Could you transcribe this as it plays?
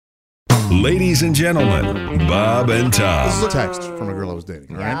Ladies and gentlemen, Bob and Tom. This is a text from a girl I was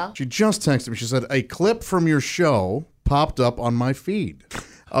dating, right? Yeah. She just texted me. She said, a clip from your show popped up on my feed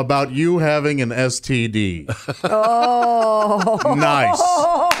about you having an STD. Oh. Nice.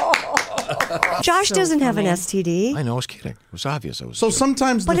 Josh doesn't have an STD. I know, I was kidding. It was obvious. So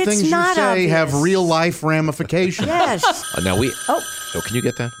sometimes the But it's things you not say have obvious. real-life ramifications. Yes. Now we... Oh. Oh, can you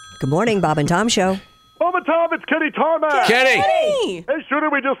get that? Good morning, Bob and Tom Show. Bob and Tom, it's Kenny Tarmac. Kenny! Hey. Hey, shooter,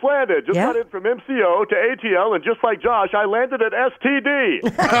 we just landed. Just Yeah? got in from MCO to ATL, and just like Josh, I landed at STD.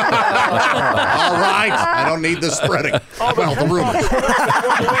 All right. I don't need this spreading. Well, the rumor.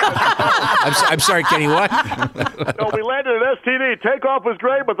 I'm sorry, Kenny, what? No, we landed at STD. Takeoff was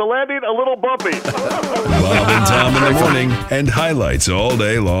great, but the landing a little bumpy. Bob and Tom in the morning and highlights all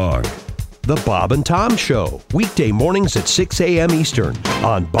day long. The Bob and Tom Show, weekday mornings at 6 a.m. Eastern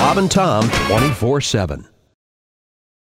on Bob and Tom 24/7.